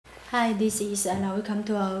Hi, this is Ella. Welcome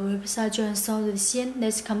to our website jordansole.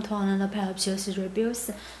 Let's come to another pair of shoes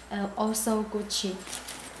reviews. Also Gucci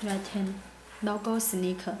Rhyton logo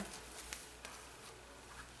sneaker.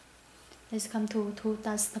 Let's come to two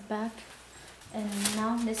dust bag. And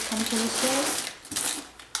now let's come to the shoes.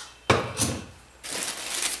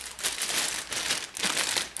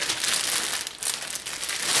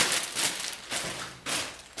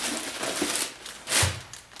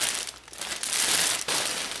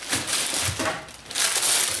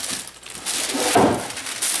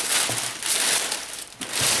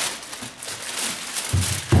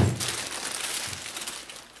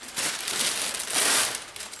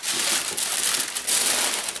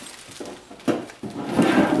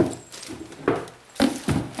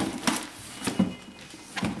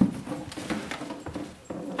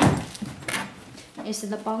 Is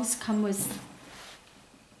the box come with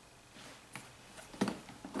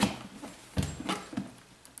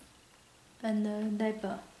and the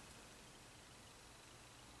label.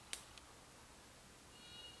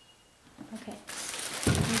 Okay,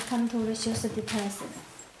 we come to the shoes details.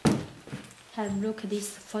 Have a look at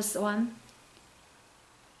this first one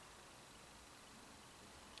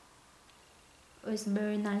with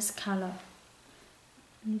very nice color.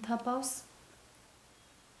 And top box.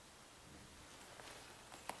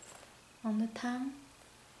 On the tongue,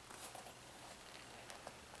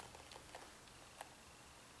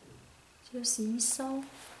 shoes insole,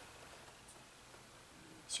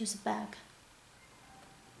 shoes back.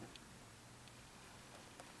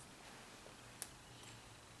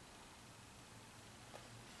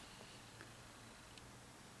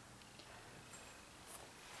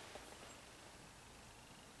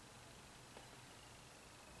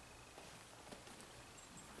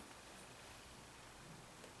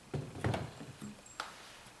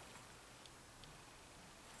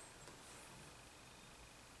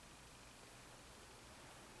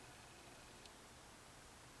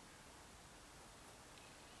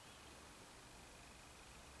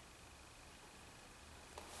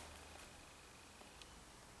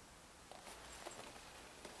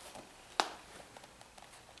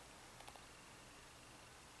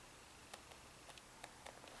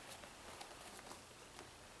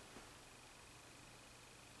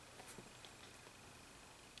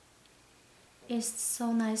 It's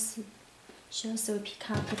so nice shoes we pick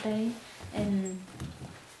up today, and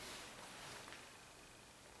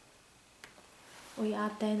we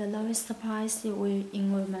update the lowest price.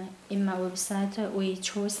 In my website we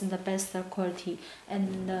choose the best quality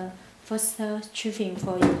and the first shipping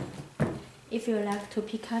for you. If you like to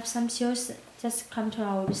pick up some shoes, just come to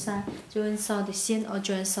our website jordansole or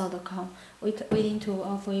jordansole.com. We're waiting to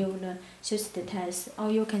offer you the shoes details, or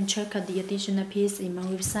you can check the additional piece in my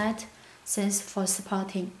website. Thanks for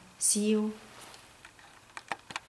supporting. See you.